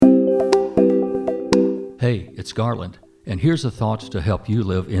Hey, it's Garland, and here's a thought to help you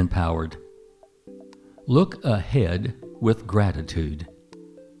live empowered. Look ahead with gratitude.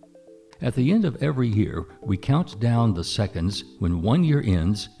 At the end of every year, we count down the seconds when one year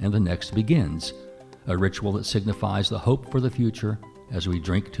ends and the next begins, a ritual that signifies the hope for the future as we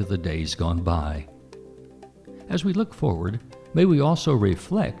drink to the days gone by. As we look forward, may we also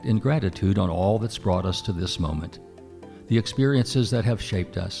reflect in gratitude on all that's brought us to this moment, the experiences that have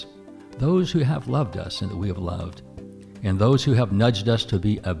shaped us, those who have loved us and that we have loved, and those who have nudged us to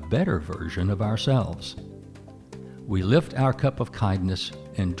be a better version of ourselves. We lift our cup of kindness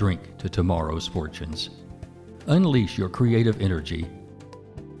and drink to tomorrow's fortunes. Unleash your creative energy.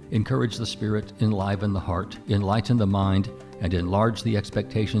 Encourage the spirit, enliven the heart, enlighten the mind, and enlarge the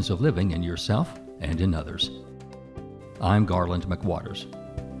expectations of living in yourself and in others. I'm Garland McWaters.